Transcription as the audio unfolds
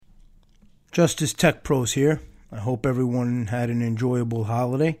Justice Tech Pros here. I hope everyone had an enjoyable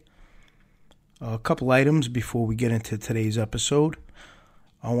holiday. A couple items before we get into today's episode.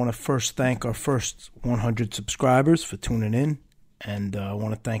 I want to first thank our first 100 subscribers for tuning in, and I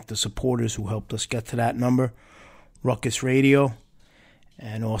want to thank the supporters who helped us get to that number, Ruckus Radio,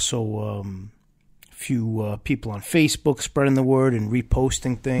 and also a few people on Facebook spreading the word and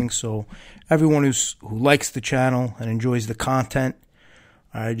reposting things. So everyone who likes the channel and enjoys the content,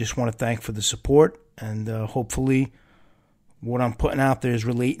 I just want to thank for the support, and hopefully what I'm putting out there is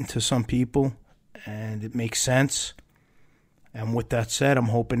relating to some people and it makes sense. And with that said, I'm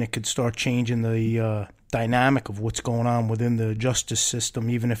hoping it could start changing the dynamic of what's going on within the justice system,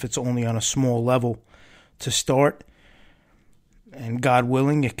 even if it's only on a small level to start. And God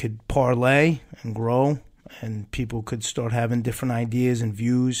willing, it could parlay and grow, and people could start having different ideas and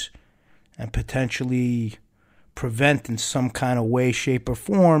views and potentially prevent in some kind of way, shape, or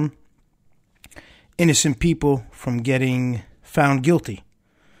form innocent people from getting found guilty,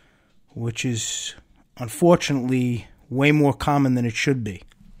 which is unfortunately way more common than it should be.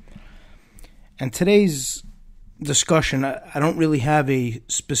 And today's discussion, I don't really have a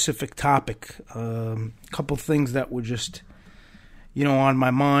specific topic. A couple things that were just, on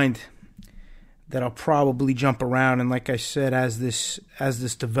my mind that I'll probably jump around. And like I said, as this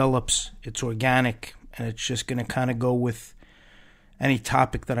develops, it's organic, and it's just going to kind of go with any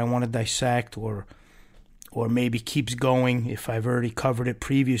topic that I want to dissect or maybe keeps going if I've already covered it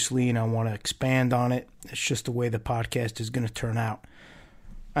previously and I want to expand on it. It's just the way the podcast is going to turn out.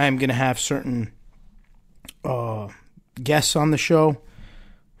 I am going to have certain guests on the show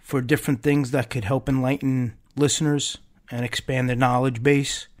for different things that could help enlighten listeners and expand their knowledge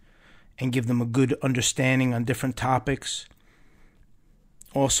base and give them a good understanding on different topics.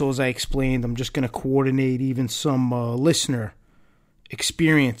 Also, as I explained, I'm just going to coordinate even some listener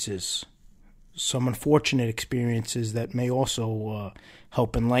experiences, some unfortunate experiences that may also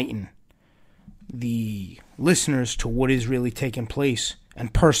help enlighten the listeners to what is really taking place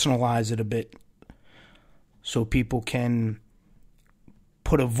and personalize it a bit so people can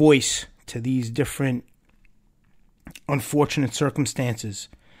put a voice to these different unfortunate circumstances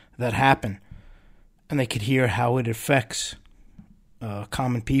that happen, and they could hear how it affects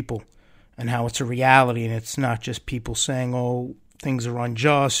common people and how it's a reality, and it's not just people saying, oh, things are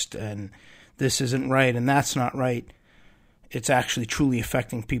unjust and this isn't right and that's not right. It's actually truly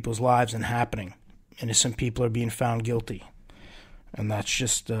affecting people's lives and happening. Innocent people are being found guilty, and that's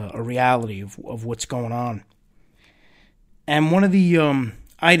just a reality of what's going on. And one of the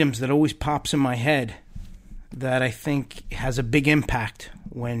items that always pops in my head that I think has a big impact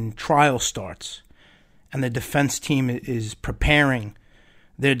when trial starts and the defense team is preparing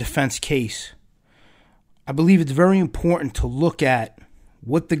their defense case, I believe it's very important to look at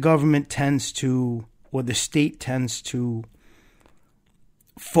what the government tends to, or the state tends to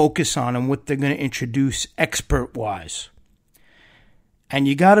focus on and what they're going to introduce expert-wise. And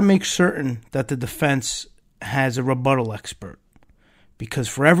you got to make certain that the defense has a rebuttal expert. Because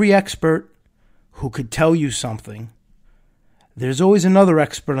for every expert who could tell you something, there's always another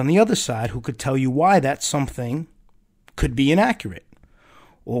expert on the other side who could tell you why that something could be inaccurate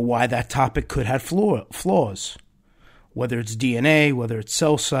or why that topic could have flaws, whether it's DNA, whether it's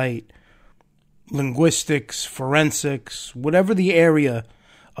cell site, linguistics, forensics, whatever the area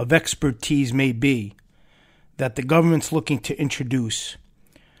of expertise may be that the government's looking to introduce.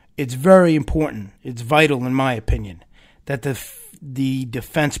 It's very important, it's vital in my opinion, that the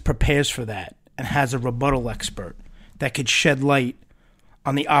defense prepares for that and has a rebuttal expert that could shed light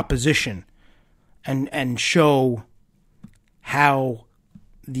on the opposition and show how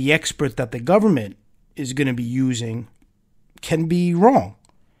the expert that the government is going to be using can be wrong,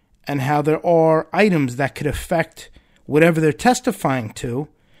 and how there are items that could affect whatever they're testifying to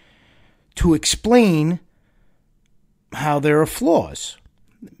explain how there are flaws.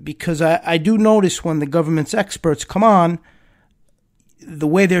 Because I do notice when the government's experts come on, the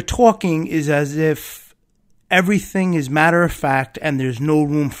way they're talking is as if everything is matter of fact and there's no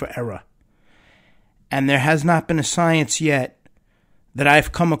room for error. And there has not been a science yet that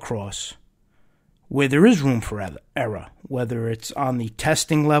I've come across where there is room for error, whether it's on the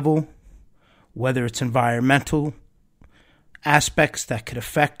testing level, whether it's environmental aspects that could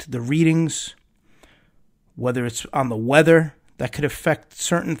affect the readings, whether it's on the weather that could affect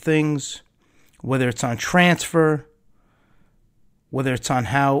certain things, whether it's on transfer, whether it's on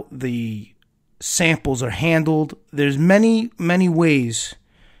how the samples are handled. There's many, many ways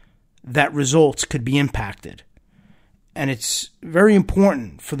that results could be impacted. And it's very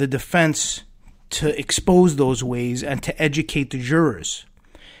important for the defense to expose those ways and to educate the jurors.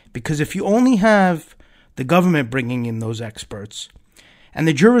 Because if you only have the government bringing in those experts and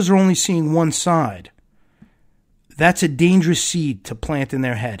the jurors are only seeing one side, that's a dangerous seed to plant in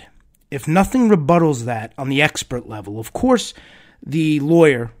their head. If nothing rebuttals that on the expert level, of course the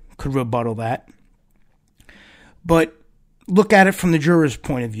lawyer could rebuttal that, but look at it from the juror's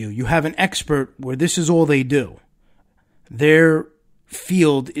point of view. You have an expert where this is all they do. Their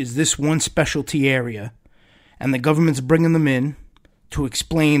field is this one specialty area, and the government's bringing them in to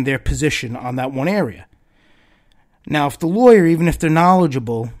explain their position on that one area. Now, if the lawyer, even if they're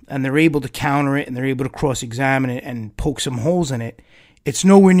knowledgeable and they're able to counter it and they're able to cross-examine it and poke some holes in it, it's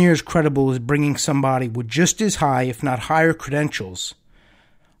nowhere near as credible as bringing somebody with just as high, if not higher, credentials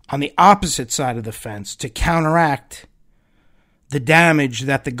on the opposite side of the fence to counteract the damage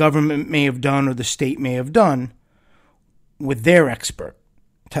that the government may have done or the state may have done with their expert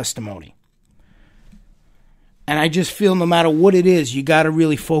testimony. And I just feel no matter what it is, you got to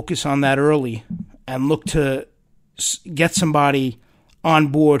really focus on that early and look to get somebody on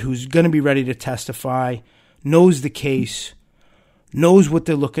board who's going to be ready to testify, knows the case, knows what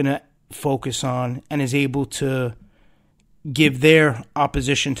they're looking to focus on, and is able to give their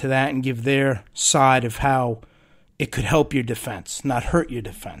opposition to that and give their side of how it could help your defense, not hurt your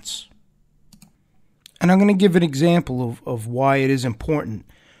defense. And I'm going to give an example of why it is important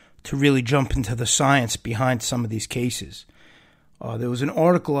to really jump into the science behind some of these cases. There was an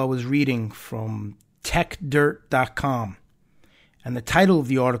article I was reading from techdirt.com, and the title of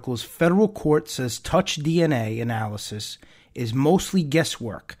the article is Federal Court Says Touch DNA Analysis is Mostly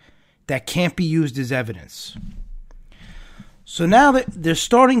Guesswork That Can't Be Used as Evidence. So now that they're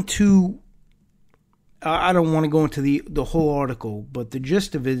starting to, I don't want to go into the whole article, but the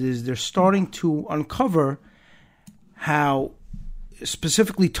gist of it is they're starting to uncover how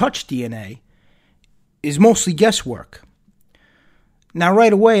specifically touch DNA is mostly guesswork. Now,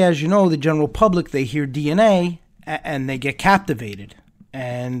 right away, as you know, the general public, they hear DNA and they get captivated,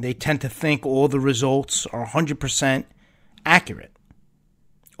 and they tend to think all the results are 100% accurate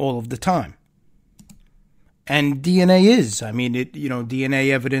all of the time. And DNA is. I mean, DNA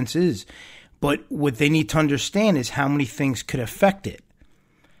evidence is. But what they need to understand is how many things could affect it.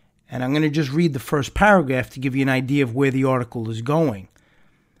 And I'm going to just read the first paragraph to give you an idea of where the article is going.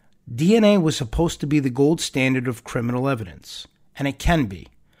 DNA was supposed to be the gold standard of criminal evidence, and it can be,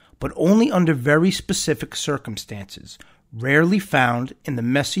 but only under very specific circumstances, rarely found in the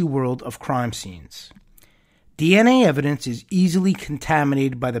messy world of crime scenes. DNA evidence is easily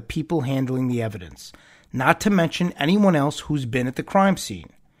contaminated by the people handling the evidence, not to mention anyone else who's been at the crime scene.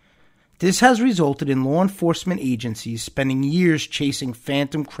 This has resulted in law enforcement agencies spending years chasing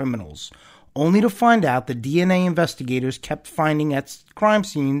phantom criminals, only to find out the DNA investigators kept finding at crime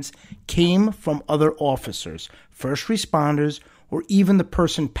scenes came from other officers, first responders, or even the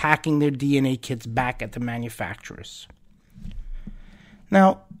person packing their DNA kits back at the manufacturers.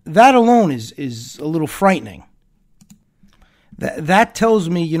 Now, that alone is a little frightening. That tells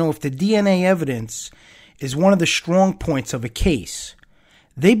me, if the DNA evidence is one of the strong points of a case,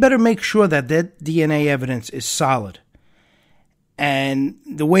 they better make sure that DNA evidence is solid. And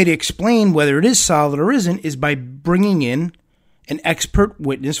the way to explain whether it is solid or isn't is by bringing in an expert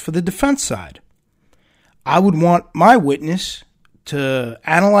witness for the defense side. I would want my witness to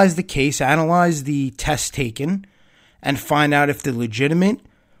analyze the case, analyze the tests taken, and find out if they're legitimate,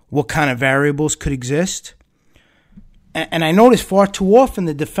 what kind of variables could exist. And I notice far too often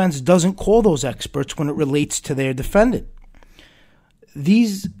the defense doesn't call those experts when it relates to their defendant.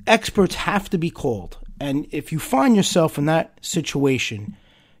 These experts have to be called. And if you find yourself in that situation,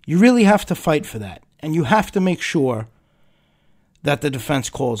 you really have to fight for that. And you have to make sure that the defense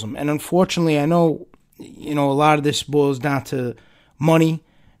calls them. And unfortunately, I know, a lot of this boils down to money,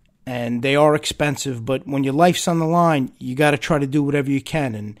 and they are expensive. But when your life's on the line, you got to try to do whatever you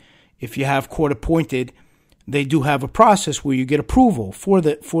can. And if you have court appointed, they do have a process where you get approval for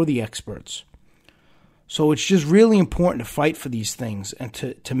the experts. So it's just really important to fight for these things and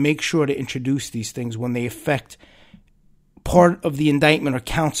to make sure to introduce these things when they affect part of the indictment or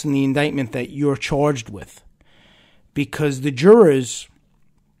counts in the indictment that you're charged with. Because the jurors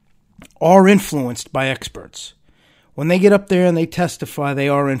are influenced by experts. When they get up there and they testify, they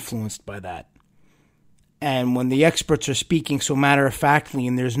are influenced by that. And when the experts are speaking so matter-of-factly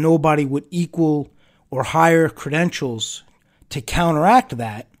and there's nobody with equal or higher credentials to counteract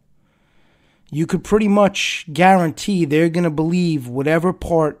that, you could pretty much guarantee they're going to believe whatever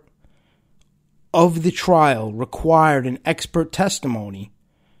part of the trial required an expert testimony,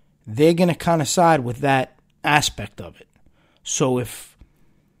 they're going to kind of side with that aspect of it. So if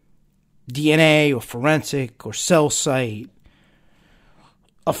DNA or forensic or cell site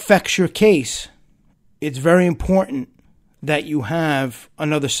affects your case, it's very important that you have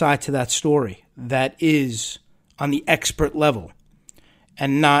another side to that story that is on the expert level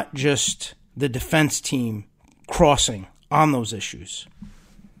and not just the defense team crossing on those issues.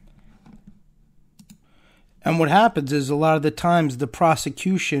 And what happens is a lot of the times the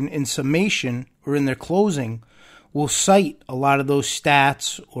prosecution in summation or in their closing will cite a lot of those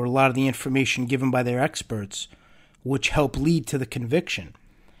stats or a lot of the information given by their experts, which help lead to the conviction.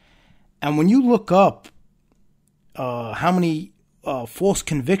 And when you look up how many false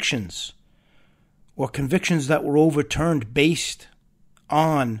convictions or convictions that were overturned based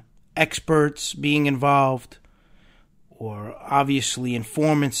on experts being involved or obviously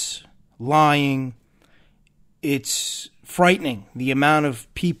informants lying, it's frightening the amount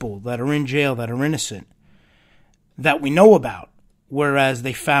of people that are in jail that are innocent that we know about, whereas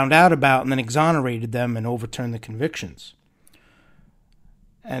they found out about and then exonerated them and overturned the convictions.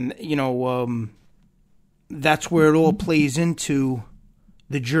 And, that's where it all plays into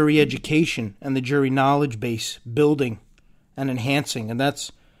the jury education and the jury knowledge base building and enhancing. And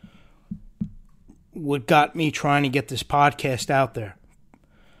that's what got me trying to get this podcast out there.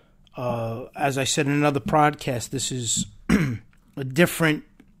 As I said in another podcast, this is a different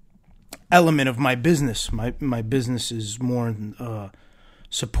element of my business. My business is more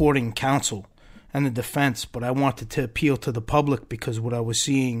supporting counsel and the defense, but I wanted to appeal to the public because what I was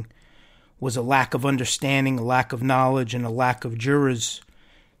seeing was a lack of understanding, a lack of knowledge, and a lack of jurors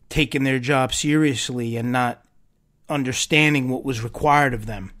taking their job seriously and not understanding what was required of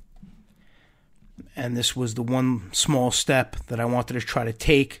them. And this was the one small step that I wanted to try to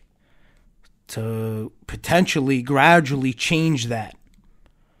take to potentially gradually change that.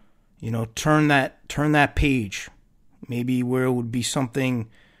 Turn that page. Maybe where it would be something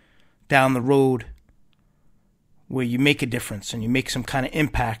down the road where you make a difference and you make some kind of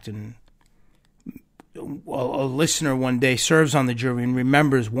impact, and a listener one day serves on the jury and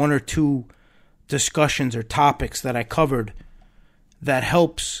remembers one or two discussions or topics that I covered that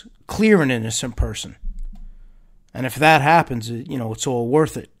helps clear an innocent person. And if that happens, it's all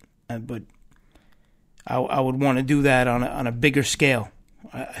worth it. But I would want to do that on a bigger scale.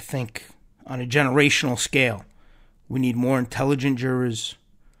 I think on a generational scale. We need more intelligent jurors,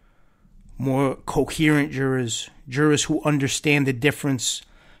 more coherent jurors who understand the difference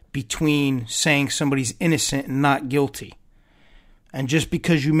between saying somebody's innocent and not guilty. And just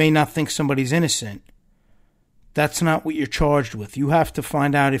because you may not think somebody's innocent, that's not what you're charged with. You have to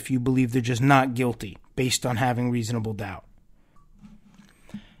find out if you believe they're just not guilty based on having reasonable doubt.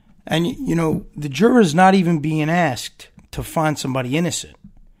 And, the juror's not even being asked to find somebody innocent.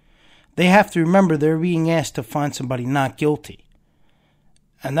 They have to remember they're being asked to find somebody not guilty.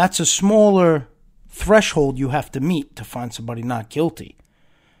 And that's a smaller threshold you have to meet to find somebody not guilty.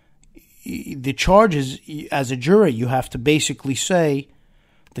 The charges, as a juror, you have to basically say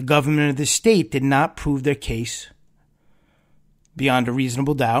the government of the state did not prove their case beyond a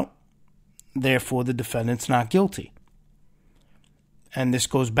reasonable doubt. Therefore, the defendant's not guilty. And this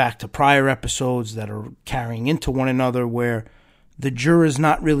goes back to prior episodes that are carrying into one another where the juror is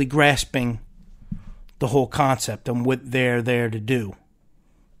not really grasping the whole concept and what they're there to do.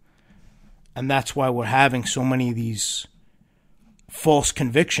 And that's why we're having so many of these false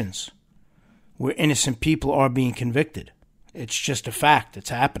convictions where innocent people are being convicted. It's just a fact. It's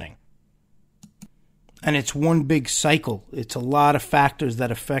happening. And it's one big cycle. It's a lot of factors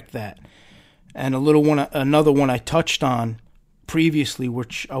that affect that. And another one I touched on previously,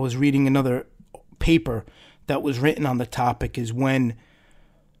 which I was reading another paper that was written on the topic, is when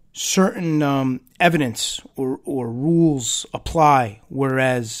certain evidence or rules apply,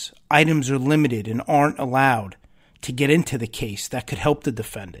 whereas items are limited and aren't allowed to get into the case that could help the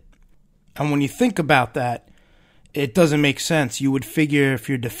defendant. And when you think about that, it doesn't make sense. You would figure if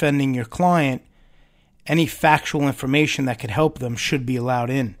you're defending your client, any factual information that could help them should be allowed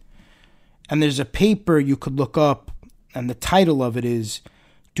in. And there's a paper you could look up, and the title of it is,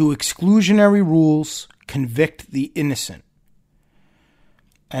 "Do Exclusionary Rules Convict the Innocent?"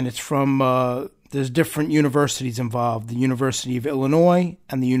 And it's from, there's different universities involved, the University of Illinois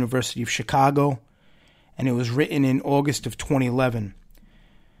and the University of Chicago, and it was written in August of 2011.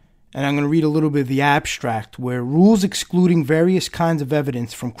 And I'm going to read a little bit of the abstract, where rules excluding various kinds of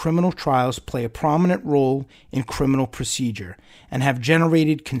evidence from criminal trials play a prominent role in criminal procedure and have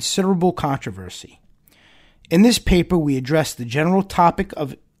generated considerable controversy. In this paper, we address the general topic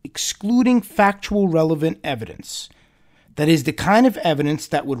of excluding factual relevant evidence. That is, the kind of evidence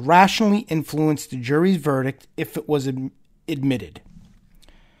that would rationally influence the jury's verdict if it was admitted.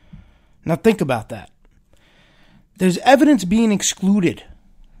 Now think about that. There's evidence being excluded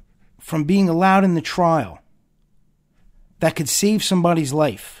from being allowed in the trial that could save somebody's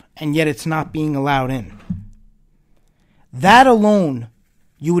life, and yet it's not being allowed in. That alone,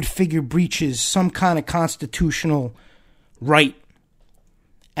 you would figure breaches some kind of constitutional right,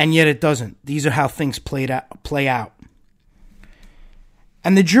 and yet it doesn't. These are how things play out.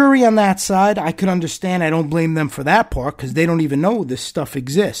 And the jury on that side, I could understand. I don't blame them for that part because they don't even know this stuff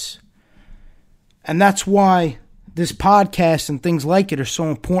exists. And that's why this podcast and things like it are so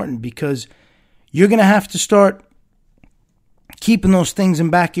important, because you're going to have to start keeping those things in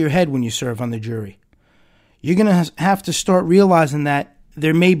the back of your head when you serve on the jury. You're going to have to start realizing that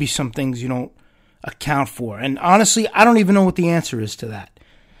there may be some things you don't account for. And honestly, I don't even know what the answer is to that,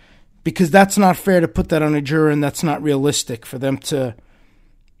 because that's not fair to put that on a juror, and that's not realistic for them to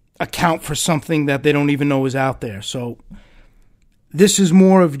account for something that they don't even know is out there. So this is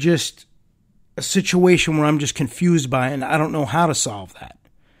more of just a situation where I'm just confused by it, and I don't know how to solve that.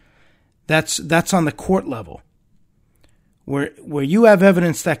 That's on the court level, where you have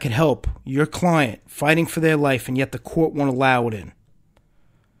evidence that could help your client fighting for their life, and yet the court won't allow it in.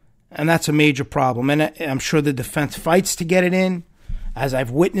 And that's a major problem. And I'm sure the defense fights to get it in. As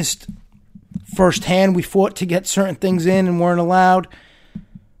I've witnessed firsthand, we fought to get certain things in and weren't allowed.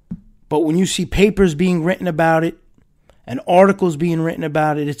 But when you see papers being written about it and articles being written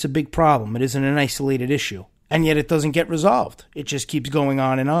about it, it's a big problem. It isn't an isolated issue. And yet it doesn't get resolved. It just keeps going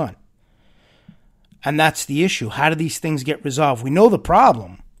on and on. And that's the issue. How do these things get resolved? We know the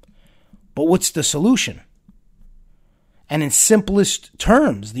problem, but what's the solution? And in simplest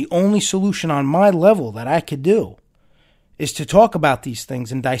terms, the only solution on my level that I could do is to talk about these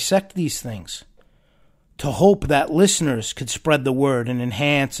things and dissect these things, to hope that listeners could spread the word and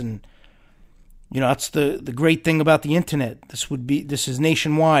enhance. And that's the great thing about the internet. This is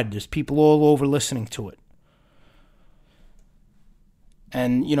nationwide. There's people all over listening to it.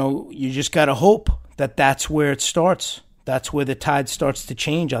 And, you just got to hope that that's where it starts. That's where the tide starts to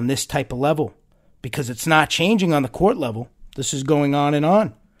change on this type of level, because it's not changing on the court level. This is going on and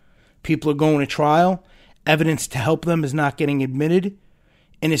on. People are going to trial. Evidence to help them is not getting admitted.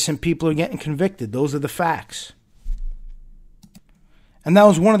 Innocent people are getting convicted. Those are the facts. And that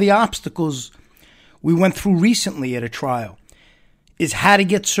was one of the obstacles we went through recently at a trial, is how to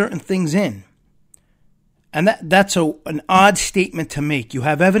get certain things in. And that's an odd statement to make. You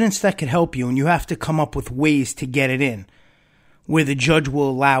have evidence that could help you, and you have to come up with ways to get it in, where the judge will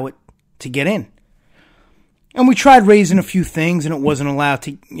allow it to get in. And we tried raising a few things, and it wasn't allowed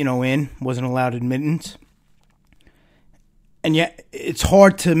to, wasn't allowed admittance. And yet, it's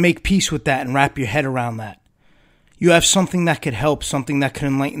hard to make peace with that and wrap your head around that. You have something that could help, something that could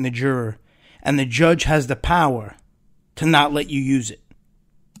enlighten the juror, and the judge has the power to not let you use it.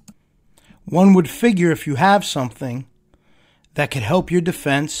 One would figure if you have something that could help your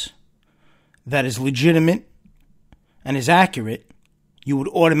defense, that is legitimate and is accurate, you would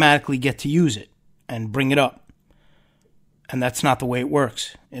automatically get to use it and bring it up. And that's not the way it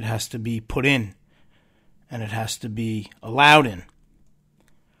works. It has to be put in, and it has to be allowed in.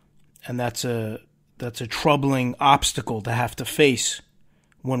 And that's a troubling obstacle to have to face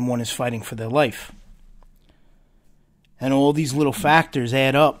when one is fighting for their life. And all these little factors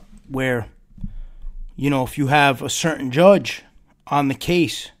add up where, if you have a certain judge on the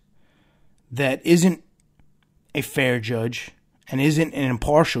case that isn't a fair judge and isn't an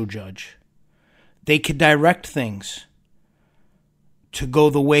impartial judge, they could direct things to go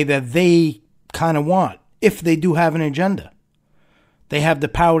the way that they kind of want. If they do have an agenda, they have the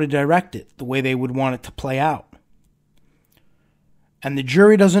power to direct it the way they would want it to play out. And the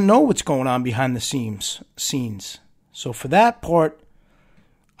jury doesn't know what's going on behind the scenes. So for that part,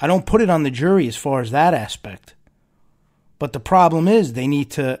 I don't put it on the jury as far as that aspect. But the problem is they need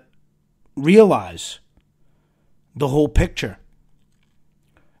to realize the whole picture.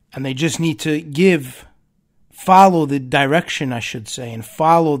 And they just need to follow the direction, I should say, and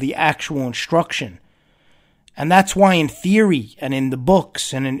follow the actual instruction. And that's why in theory and in the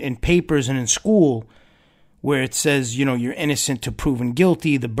books and in papers and in school, where it says, you're innocent to proven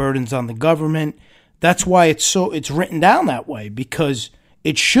guilty, the burden's on the government, that's why it's written down that way, because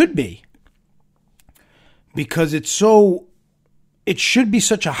it should be. Because it should be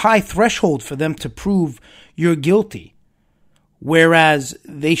such a high threshold for them to prove you're guilty. Whereas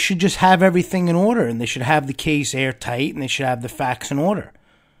they should just have everything in order, and they should have the case airtight, and they should have the facts in order.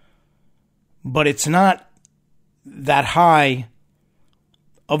 But it's not that high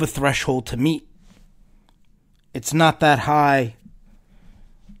of a threshold to meet. It's not that hard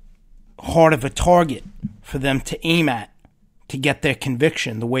of a target for them to aim at to get their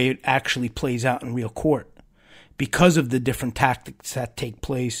conviction the way it actually plays out in real court. because of the different tactics that take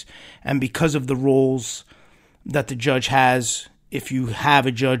place and because of the roles that the judge has. If you have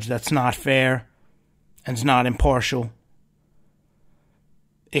a judge that's not fair and is not impartial,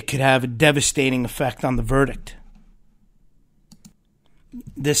 it could have a devastating effect on the verdict.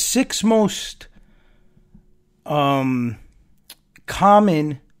 The 6 most common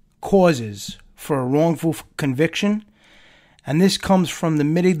causes for a wrongful conviction, and this comes from the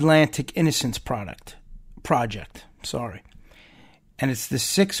Mid-Atlantic Innocence Project. And it's the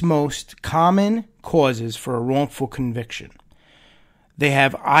 6 most common causes for a wrongful conviction. They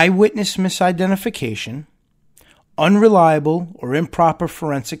have eyewitness misidentification, unreliable or improper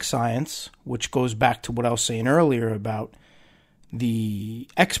forensic science, which goes back to what I was saying earlier about the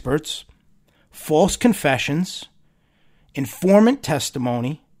experts, false confessions, informant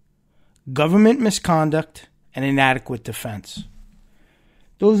testimony, government misconduct, and inadequate defense.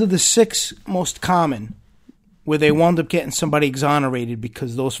 Those are the 6 most common where they wound up getting somebody exonerated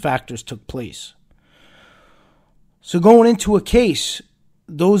because those factors took place. So going into a case,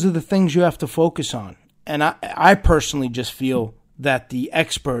 those are the things you have to focus on. And I personally just feel that the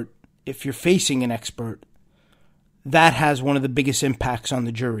expert, if you're facing an expert, that has one of the biggest impacts on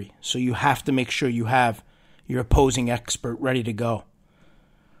the jury. So you have to make sure you have your opposing expert ready to go.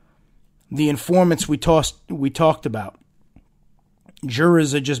 The informants we talked about.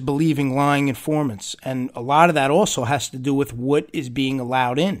 Jurors are just believing lying informants. And a lot of that also has to do with what is being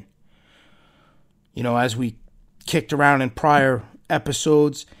allowed in. You know, as we kicked around in prior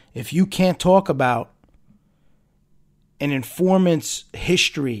episodes, if you can't talk about an informant's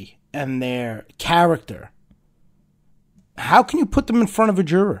history and their character, how can you put them in front of a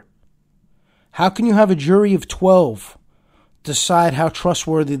juror? How can you have a jury of 12 decide how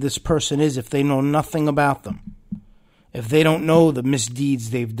trustworthy this person is if they know nothing about them? If they don't know the misdeeds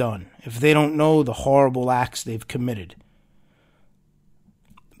they've done, if they don't know the horrible acts they've committed.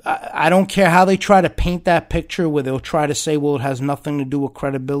 I don't care how they try to paint that picture where they'll try to say, well, it has nothing to do with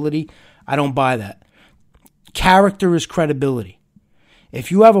credibility. I don't buy that. Character is credibility.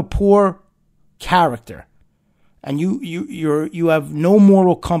 If you have a poor character and you have no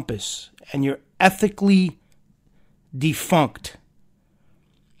moral compass and you're ethically defunct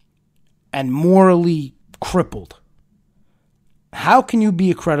and morally crippled, how can you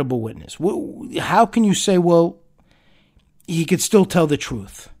be a credible witness? How can you say, well, he could still tell the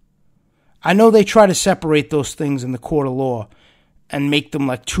truth? I know they try to separate those things in the court of law and make them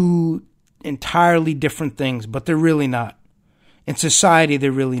like 2 entirely different things, but they're really not. In society,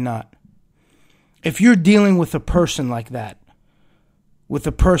 they're really not. If you're dealing with a person like that, with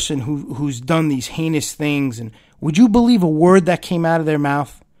a person who's done these heinous things, and would you believe a word that came out of their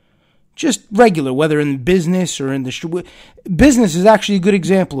mouth? Just regular, whether in business or in the business is actually a good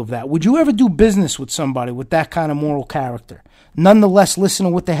example of that. Would you ever do business with somebody with that kind of moral character? Nonetheless, listen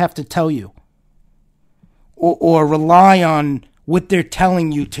to what they have to tell you, or rely on what they're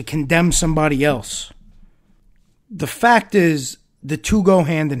telling you to condemn somebody else. The fact is, the two go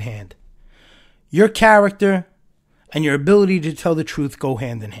hand in hand. Your character and your ability to tell the truth go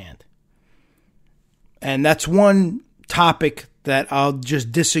hand in hand. And that's one topic that I'll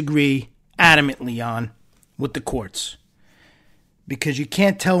just disagree adamantly on with the courts. Because you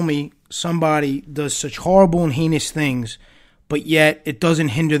can't tell me somebody does such horrible and heinous things, but yet it doesn't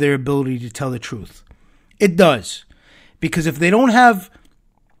hinder their ability to tell the truth. It does. Because if they don't have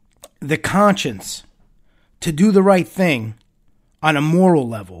the conscience to do the right thing on a moral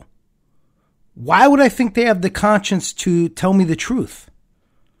level, why would I think they have the conscience to tell me the truth?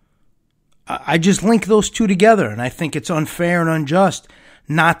 I just link those two together, and I think it's unfair and unjust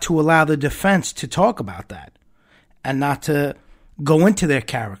not to allow the defense to talk about that and not to go into their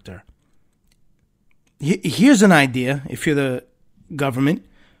character. Here's an idea, if you're the government.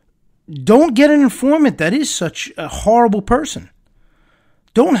 Don't get an informant that is such a horrible person.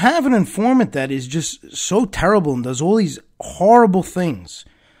 Don't have an informant that is just so terrible and does all these horrible things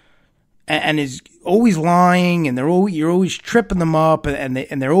and is always lying, and you're always tripping them up, and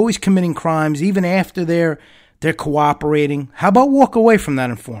they're always committing crimes even after they're cooperating. How about walk away from that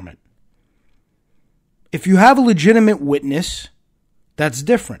informant? If you have a legitimate witness, that's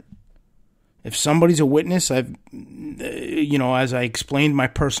different. If somebody's a witness, as I explained, my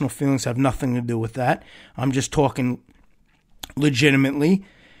personal feelings have nothing to do with that. I'm just talking legitimately.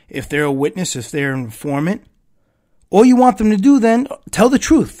 If they're a witness, if they're an informant, all you want them to do then, tell the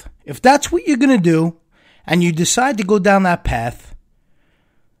truth. If that's what you're going to do, and you decide to go down that path,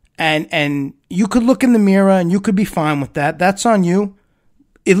 and you could look in the mirror and you could be fine with that, that's on you.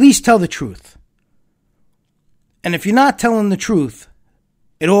 At least tell the truth. And if you're not telling the truth,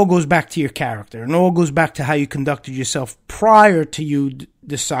 it all goes back to your character, and it all goes back to how you conducted yourself prior to you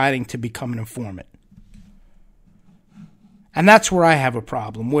deciding to become an informant. And that's where I have a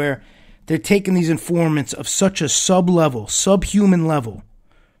problem, where they're taking these informants of such a sub-level, subhuman level,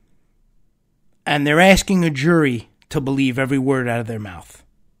 and they're asking a jury to believe every word out of their mouth.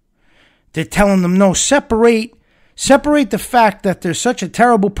 They're telling them, no, separate the fact that they're such a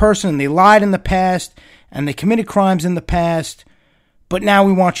terrible person and they lied in the past and they committed crimes in the past, but now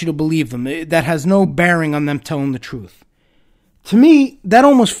we want you to believe them. That has no bearing on them telling the truth. To me, that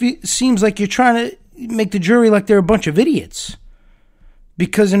almost seems like you're trying to make the jury like they're a bunch of idiots.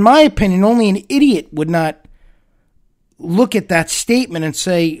 Because in my opinion, only an idiot would not look at that statement and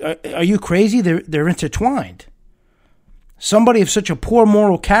say, are you crazy? They're intertwined. Somebody of such a poor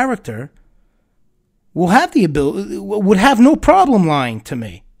moral character would have no problem lying to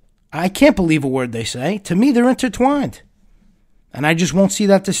me. I can't believe a word they say. To me, they're intertwined. And I just won't see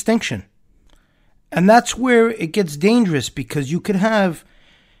that distinction. And that's where it gets dangerous, because you could have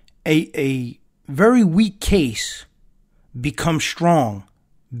a very weak case become strong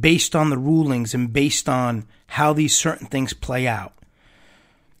based on the rulings and based on how these certain things play out.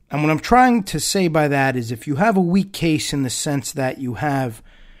 And what I'm trying to say by that is, if you have a weak case in the sense that you have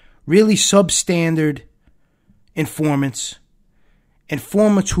really substandard informants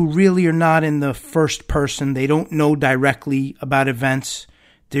who really are not in the first person, they don't know directly about events,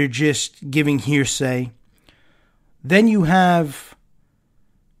 they're just giving hearsay. Then you have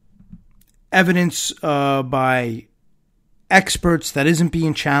evidence by experts that isn't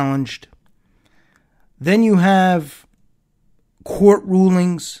being challenged. Then you have court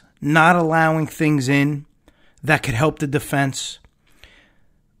rulings not allowing things in that could help the defense.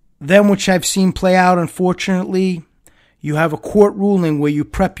 Then, which I've seen play out, unfortunately, you have a court ruling where you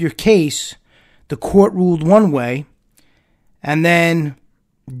prep your case, the court ruled one way, and then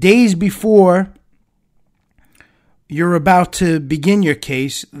days before you're about to begin your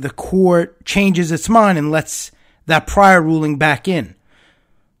case, the court changes its mind and lets that prior ruling back in,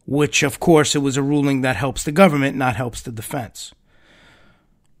 which, of course, it was a ruling that helps the government, not helps the defense.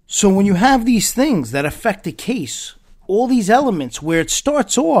 So when you have these things that affect the case, all these elements where it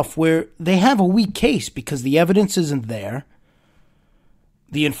starts off where they have a weak case because the evidence isn't there,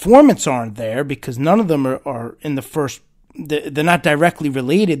 the informants aren't there because none of them are in the first, they're not directly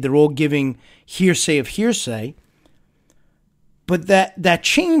related, they're all giving hearsay of hearsay. But that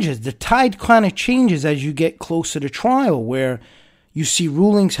changes, the tide kind of changes as you get closer to trial, where you see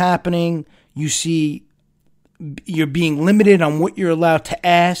rulings happening, you see you're being limited on what you're allowed to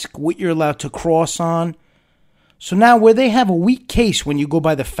ask, what you're allowed to cross on. So now where they have a weak case when you go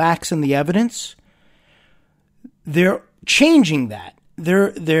by the facts and the evidence, they're changing that.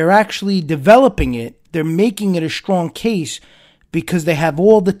 They're actually developing it. They're making it a strong case because they have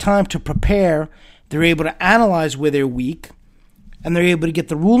all the time to prepare. They're able to analyze where they're weak, and they're able to get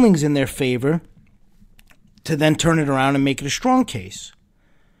the rulings in their favor to then turn it around and make it a strong case.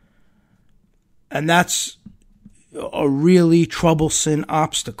 And that's a really troublesome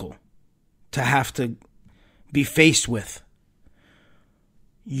obstacle to have to be faced with.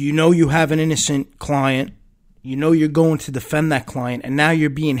 You know you have an innocent client. You know you're going to defend that client, and now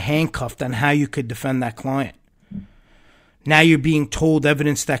you're being handcuffed on how you could defend that client. Now you're being told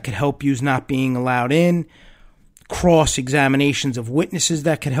evidence that could help you is not being allowed in. Cross-examinations of witnesses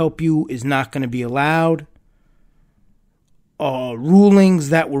that could help you is not going to be allowed. Rulings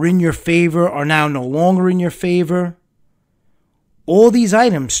that were in your favor are now no longer in your favor. All these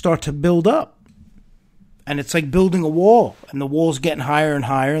items start to build up. And it's like building a wall, and the wall's getting higher and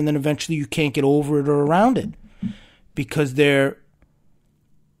higher, and then eventually you can't get over it or around it because they're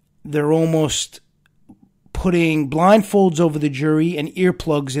almost putting blindfolds over the jury and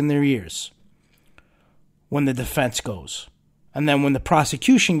earplugs in their ears when the defense goes. And then when the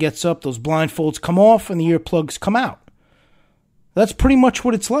prosecution gets up, those blindfolds come off and the earplugs come out. That's pretty much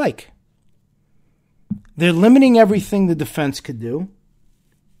what it's like. They're limiting everything the defense could do,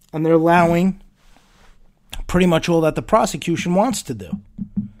 and they're allowing pretty much all that the prosecution wants to do.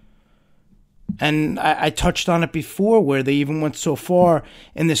 And I touched on it before, where they even went so far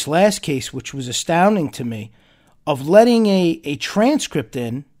in this last case, which was astounding to me, of letting a transcript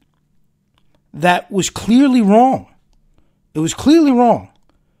in that was clearly wrong. It was clearly wrong.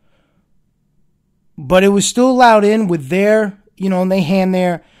 But it was still allowed in with their, and they hand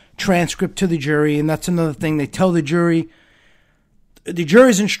their transcript to the jury, and that's another thing. They tell the jury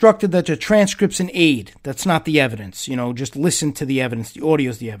is instructed that the transcript's an aid. That's not the evidence. Just listen to the evidence. The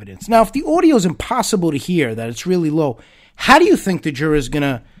audio's the evidence. Now, if the audio's impossible to hear, that it's really low, how do you think the jury is going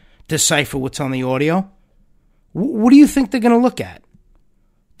to decipher what's on the audio? What do you think they're going to look at?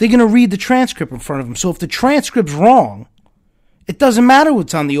 they're going to read the transcript in front of them. So if the transcript's wrong, it doesn't matter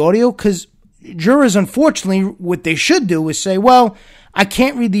what's on the audio, because jurors, unfortunately, what they should do is say, well, I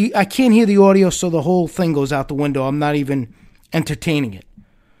can't hear the audio, so the whole thing goes out the window. I'm not even entertaining it.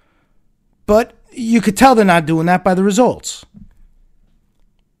 But you could tell they're not doing that by the results.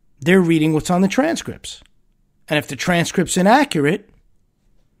 They're reading what's on the transcripts. And if the transcript's inaccurate,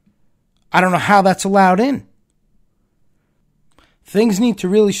 I don't know how that's allowed in. Things need to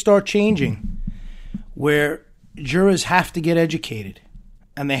really start changing where jurors have to get educated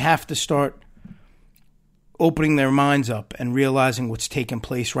and they have to start opening their minds up and realizing what's taking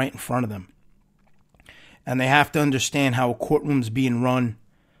place right in front of them. And they have to understand how a courtroom's being run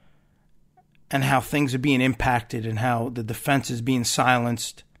and how things are being impacted and how the defense is being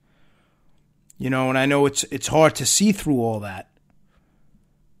silenced. And I know it's hard to see through all that.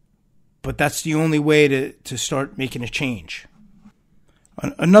 But that's the only way to start making a change.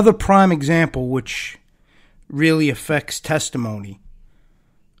 Another prime example which really affects testimony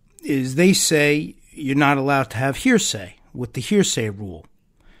is they say you're not allowed to have hearsay with the hearsay rule.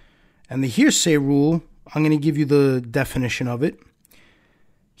 And the hearsay rule, I'm going to give you the definition of it.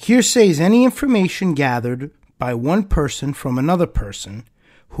 Hearsay is any information gathered by one person from another person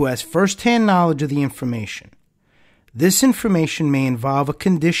who has first-hand knowledge of the information. This information may involve a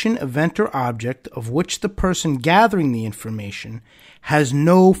condition, event, or object of which the person gathering the information has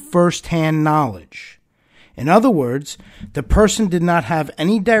no first-hand knowledge. In other words, the person did not have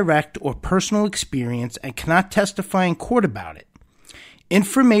any direct or personal experience and cannot testify in court about it.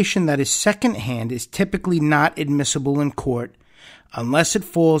 Information that is second-hand is typically not admissible in court unless it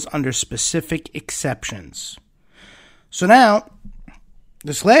falls under specific exceptions. So now,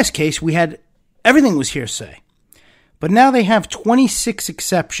 this last case, we had everything was hearsay. But now they have 26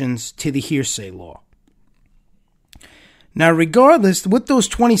 exceptions to the hearsay law. Now, regardless, what those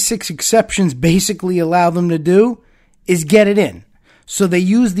 26 exceptions basically allow them to do is get it in. So they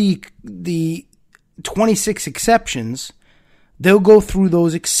use the 26 exceptions. They'll go through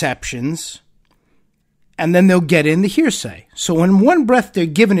those exceptions, and then they'll get in the hearsay. So in one breath, they're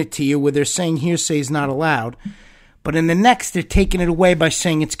giving it to you where they're saying hearsay is not allowed. But in the next, they're taking it away by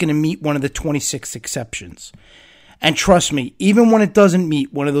saying it's going to meet one of the 26 exceptions. And trust me, even when it doesn't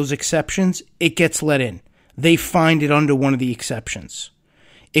meet one of those exceptions, it gets let in. They find it under one of the exceptions.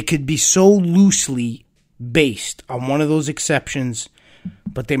 It could be so loosely based on one of those exceptions,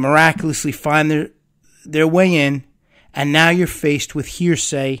 but they miraculously find their way in, and now you're faced with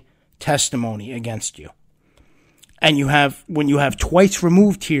hearsay testimony against you. And when you have twice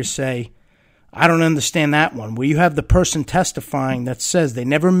removed hearsay, I don't understand that one, where you have the person testifying that says they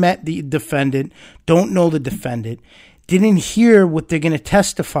never met the defendant, don't know the defendant, didn't hear what they're going to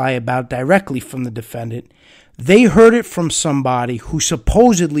testify about directly from the defendant. They heard it from somebody who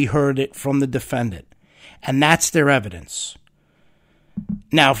supposedly heard it from the defendant, and that's their evidence.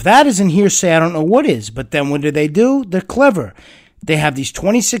 Now, if that isn't hearsay, I don't know what is, but then what do? They're clever. They have these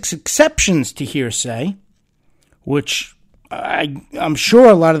 26 exceptions to hearsay, which I'm sure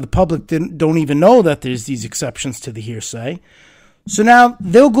a lot of the public don't even know that there's these exceptions to the hearsay. So now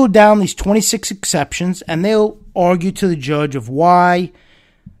they'll go down these 26 exceptions and they'll argue to the judge of why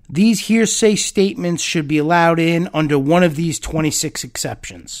these hearsay statements should be allowed in under one of these 26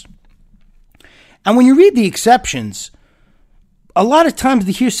 exceptions. And when you read the exceptions, a lot of times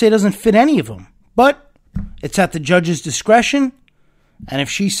the hearsay doesn't fit any of them, but it's at the judge's discretion. And if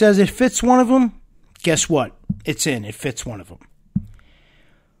she says it fits one of them, guess what? It's in. It fits one of them.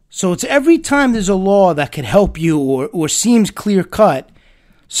 So it's every time there's a law that could help you or seems clear-cut,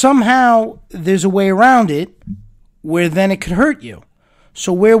 somehow there's a way around it where then it could hurt you.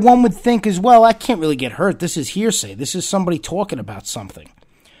 So where one would think as well, I can't really get hurt. This is hearsay. This is somebody talking about something.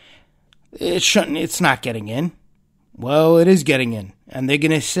 It's not getting in. Well, it is getting in. And they're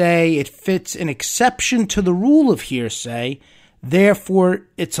going to say it fits an exception to the rule of hearsay, therefore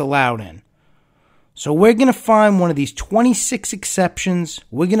it's allowed in. So we're going to find one of these 26 exceptions,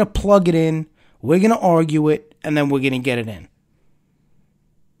 we're going to plug it in, we're going to argue it, and then we're going to get it in.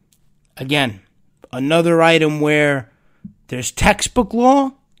 Again, another item where there's textbook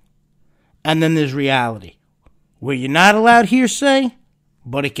law, and then there's reality, where you're not allowed hearsay,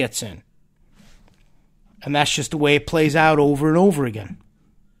 but it gets in. And that's just the way it plays out over and over again.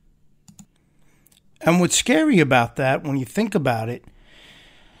 And what's scary about that, when you think about it,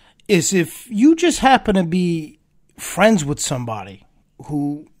 is if you just happen to be friends with somebody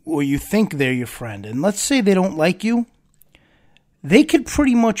or you think they're your friend, and let's say they don't like you, they could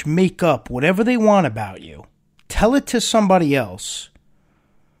pretty much make up whatever they want about you, tell it to somebody else,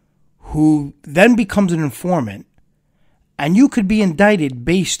 who then becomes an informant, And you could be indicted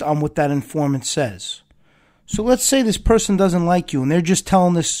based on what that informant says. So let's say this person doesn't like you and they're just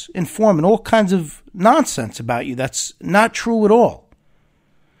telling this informant all kinds of nonsense about you that's not true at all.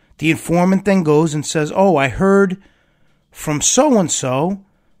 The informant then goes and says, oh, I heard from so-and-so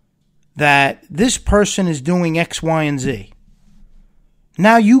that this person is doing X, Y, and Z.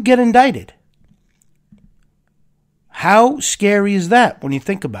 Now you get indicted. How scary is that when you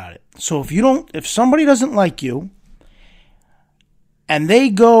think about it? So if somebody doesn't like you and they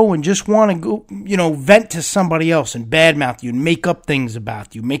go and just want to go, vent to somebody else and badmouth you and make up things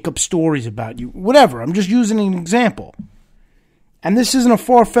about you, make up stories about you, whatever. I'm just using an example. And this isn't a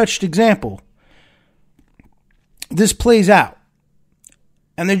far-fetched example. This plays out.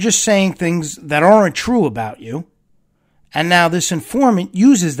 And they're just saying things that aren't true about you. And now this informant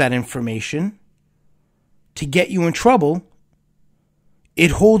uses that information to get you in trouble.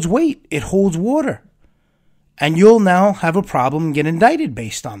 It holds weight. It holds water. And you'll now have a problem and get indicted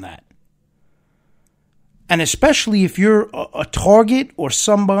based on that. And especially if you're a target or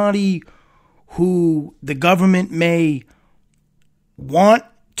somebody who the government may want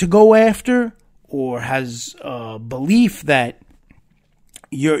to go after or has a belief that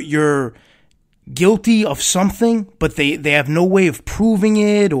you're guilty of something, but they have no way of proving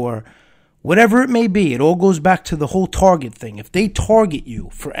it or whatever it may be. It all goes back to the whole target thing. If they target you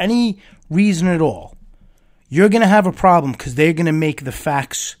for any reason at all, you're going to have a problem because they're going to make the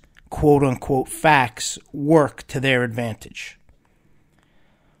facts, quote unquote, facts work to their advantage.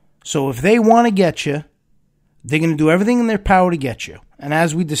 So if they want to get you, they're going to do everything in their power to get you. And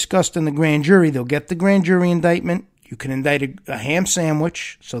as we discussed in the grand jury, they'll get the grand jury indictment. You can indict a ham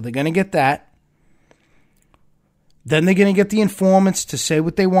sandwich, so they're going to get that. Then they're going to get the informants to say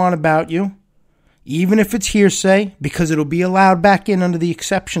what they want about you, even if it's hearsay, because it'll be allowed back in under the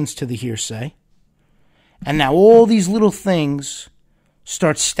exceptions to the hearsay. And now all these little things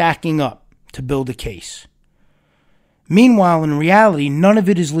start stacking up to build a case. Meanwhile, in reality, none of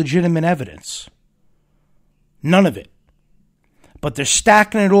it is legitimate evidence. None of it. But they're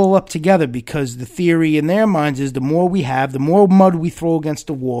stacking it all up together because the theory in their minds is the more we have, the more mud we throw against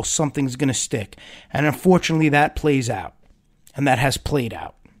the wall, something's going to stick. And unfortunately, that plays out. And that has played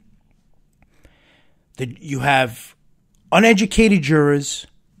out. You have uneducated jurors,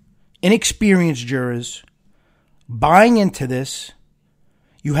 inexperienced jurors, buying into this.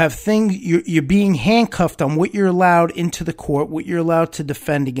 You have things, you're being handcuffed on what you're allowed into the court, what you're allowed to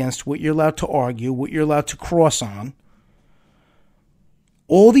defend against, what you're allowed to argue, what you're allowed to cross on.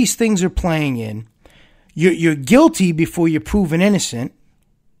 All these things are playing in. You're guilty before you're proven innocent.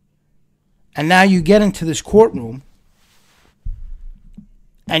 And now you get into this courtroom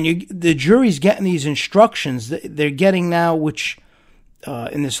and the jury's getting these instructions that they're getting now, which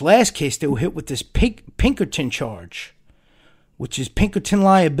in this last case, they were hit with this Pinkerton charge, which is Pinkerton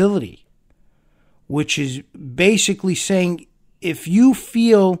liability, which is basically saying if you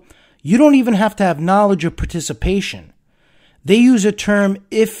feel you don't even have to have knowledge or participation. They use a term,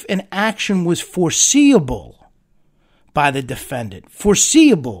 if an action was foreseeable by the defendant.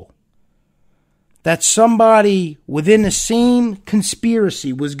 Foreseeable. That somebody within the same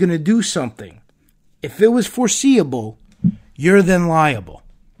conspiracy was going to do something. If it was foreseeable, you're then liable.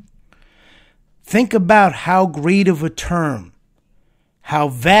 Think about how great of a term, how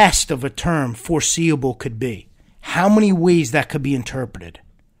vast of a term foreseeable could be. How many ways that could be interpreted.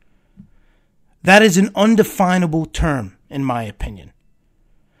 That is an undefinable term, in my opinion.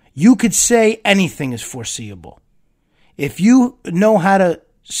 You could say anything is foreseeable. If you know how to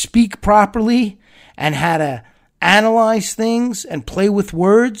speak properly and how to analyze things and play with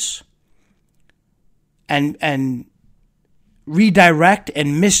words and redirect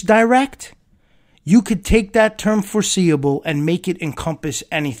and misdirect, you could take that term foreseeable and make it encompass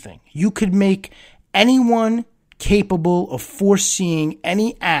anything. You could make anyone capable of foreseeing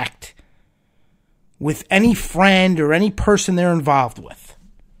any act with any friend or any person they're involved with.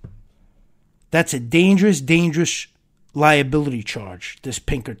 That's a dangerous, dangerous liability charge, this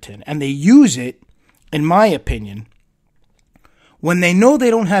Pinkerton. And they use it, in my opinion, when they know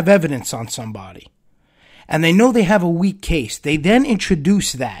they don't have evidence on somebody and they know they have a weak case. They then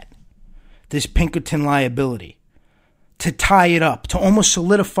introduce this Pinkerton liability, to tie it up, to almost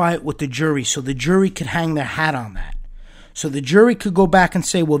solidify it with the jury so the jury could hang their hat on that. So the jury could go back and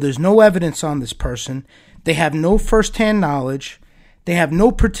say, well, there's no evidence on this person. They have no firsthand knowledge. They have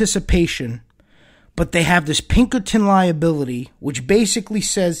no participation. But they have this Pinkerton liability, which basically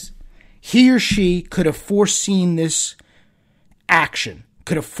says he or she could have foreseen this action,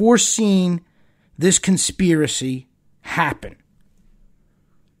 could have foreseen this conspiracy happen.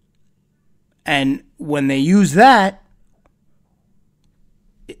 And when they use that,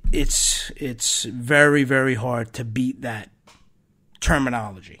 it's very, very hard to beat that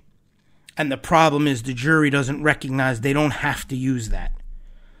terminology. And the problem is the jury doesn't recognize they don't have to use that.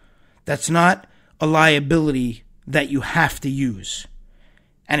 That's not a liability that you have to use.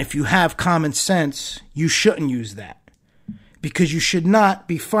 And if you have common sense, you shouldn't use that. Because you should not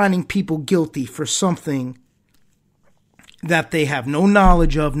be finding people guilty for something that they have no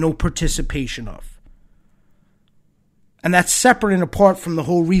knowledge of, no participation of. And that's separate and apart from the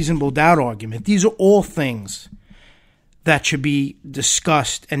whole reasonable doubt argument. These are all things that should be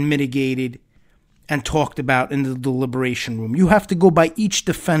discussed and mitigated and talked about in the deliberation room. You have to go by each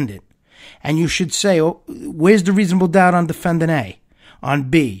defendant. And you should say, oh, where's the reasonable doubt on defendant A, on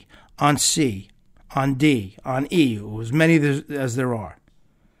B, on C, on D, on E, or as many as there are.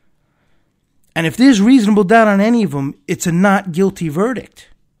 And if there's reasonable doubt on any of them, it's a not guilty verdict.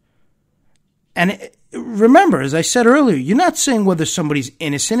 And remember, as I said earlier, you're not saying whether somebody's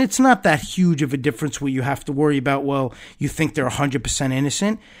innocent. It's not that huge of a difference where you have to worry about, well, you think they're 100%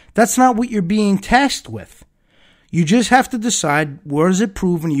 innocent. That's not what you're being tasked with. You just have to decide, where is it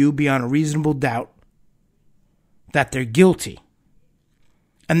proven to you beyond a reasonable doubt that they're guilty?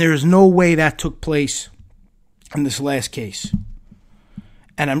 And there is no way that took place in this last case.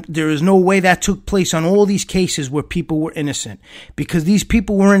 And there is no way that took place on all these cases where people were innocent. Because these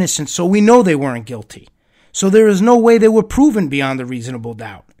people were innocent, so we know they weren't guilty. So there is no way they were proven beyond a reasonable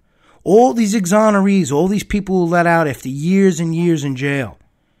doubt. All these exonerees, all these people who let out after years and years in jail,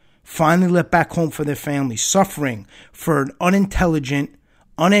 finally let back home for their families, suffering for an unintelligent,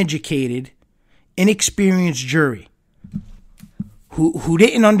 uneducated, inexperienced jury who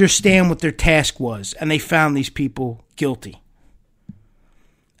didn't understand what their task was, and they found these people guilty.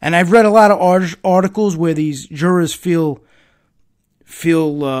 And I've read a lot of articles where these jurors feel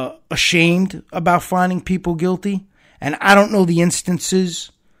ashamed about finding people guilty, and I don't know the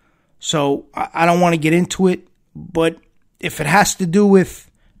instances, so I don't want to get into it, but if it has to do with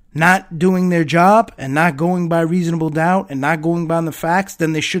not doing their job and not going by reasonable doubt and not going by the facts,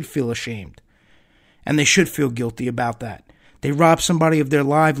 then they should feel ashamed. And they should feel guilty about that. They robbed somebody of their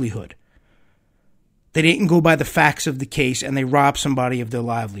livelihood. They didn't go by the facts of the case, and they robbed somebody of their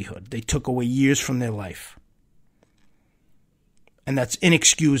livelihood. They took away years from their life. And that's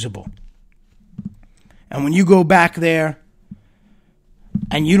inexcusable. And when you go back there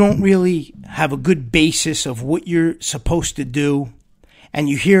and you don't really have a good basis of what you're supposed to do, and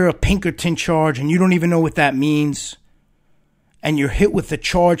you hear a Pinkerton charge and you don't even know what that means, and you're hit with a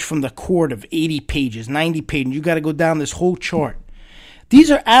charge from the court of 80 pages, 90 pages, and you got to go down this whole chart.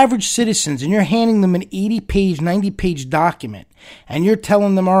 These are average citizens, and you're handing them an 80-page, 90-page document, and you're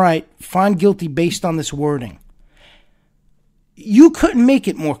telling them, all right, find guilty based on this wording. You couldn't make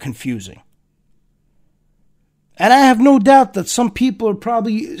it more confusing. And I have no doubt that some people are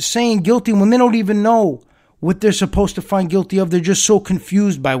probably saying guilty when they don't even know what they're supposed to find guilty of. They're just so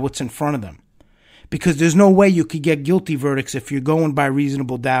confused by what's in front of them. Because there's no way you could get guilty verdicts if you're going by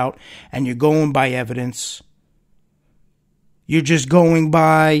reasonable doubt and you're going by evidence. You're just going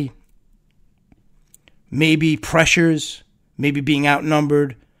by maybe pressures, maybe being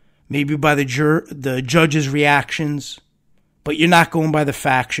outnumbered, maybe by the judge's reactions. But you're not going by the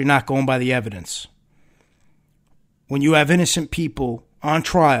facts. You're not going by the evidence. When you have innocent people on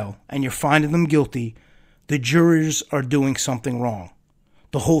trial and you're finding them guilty, the jurors are doing something wrong.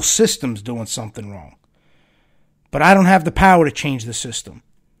 The whole system's doing something wrong. But I don't have the power to change the system.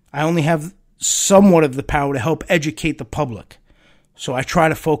 I only have somewhat of the power to help educate the public. So I try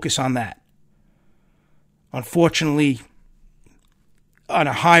to focus on that. Unfortunately, on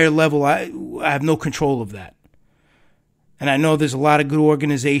a higher level, I have no control of that. And I know there's a lot of good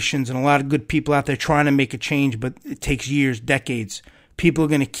organizations and a lot of good people out there trying to make a change, but it takes years, decades. People are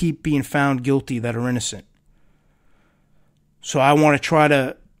going to keep being found guilty that are innocent. So I want to try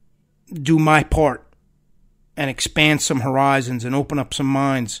to do my part and expand some horizons and open up some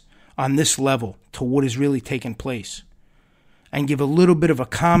minds on this level to what is really taking place and give a little bit of a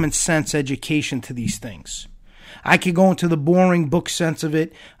common sense education to these things. I could go into the boring book sense of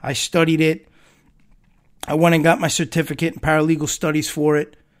it. I studied it. I went and got my certificate in paralegal studies for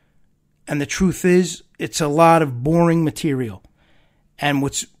it. And the truth is, it's a lot of boring material. And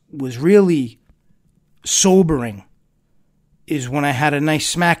what was really sobering is when I had a nice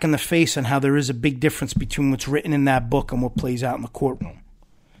smack in the face on how there is a big difference between what's written in that book and what plays out in the courtroom.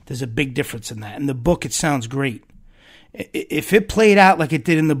 There's a big difference in that. In the book, it sounds great. If it played out like it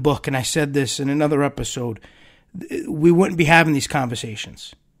did in the book, and I said this in another episode, we wouldn't be having these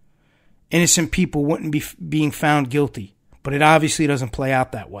conversations. Innocent people wouldn't be being found guilty. But it obviously doesn't play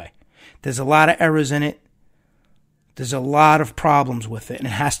out that way. There's a lot of errors in it. There's a lot of problems with it, and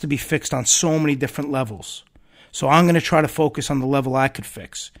it has to be fixed on so many different levels. So I'm going to try to focus on the level I could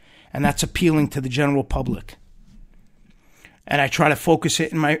fix, and that's appealing to the general public. And I try to focus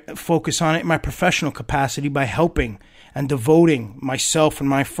on it in my professional capacity by helping and devoting myself and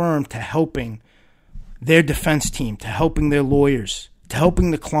my firm to helping their defense team, to helping their lawyers, to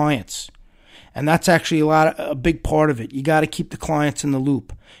helping the clients. And that's actually a big part of it. You got to keep the clients in the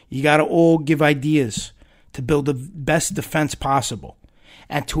loop. You got to all give ideas to build the best defense possible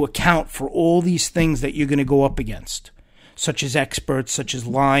and to account for all these things that you're going to go up against, such as experts, such as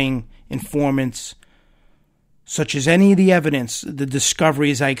lying informants, such as any of the evidence, the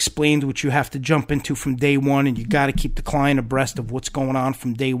discoveries I explained, which you have to jump into from day one, and you got to keep the client abreast of what's going on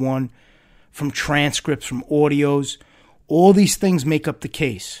from day one, from transcripts, from audios. All these things make up the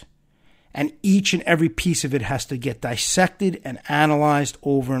case. And each and every piece of it has to get dissected and analyzed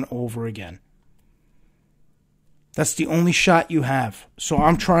over and over again. That's the only shot you have. So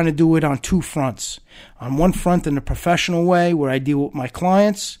I'm trying to do it on two fronts. On one front, in a professional way, where I deal with my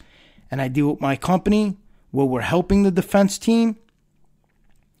clients and I deal with my company, where we're helping the defense team.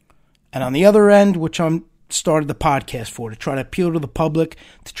 And on the other end, which I'm started the podcast for, to try to appeal to the public,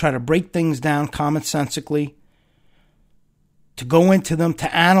 to try to break things down commonsensically, to go into them,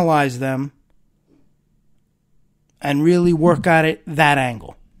 to analyze them, and really work at it that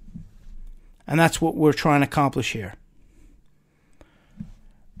angle. And that's what we're trying to accomplish here.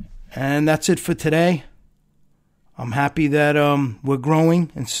 And that's it for today. I'm happy that we're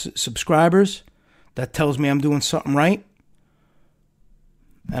growing in subscribers. That tells me I'm doing something right.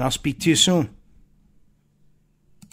 And I'll speak to you soon.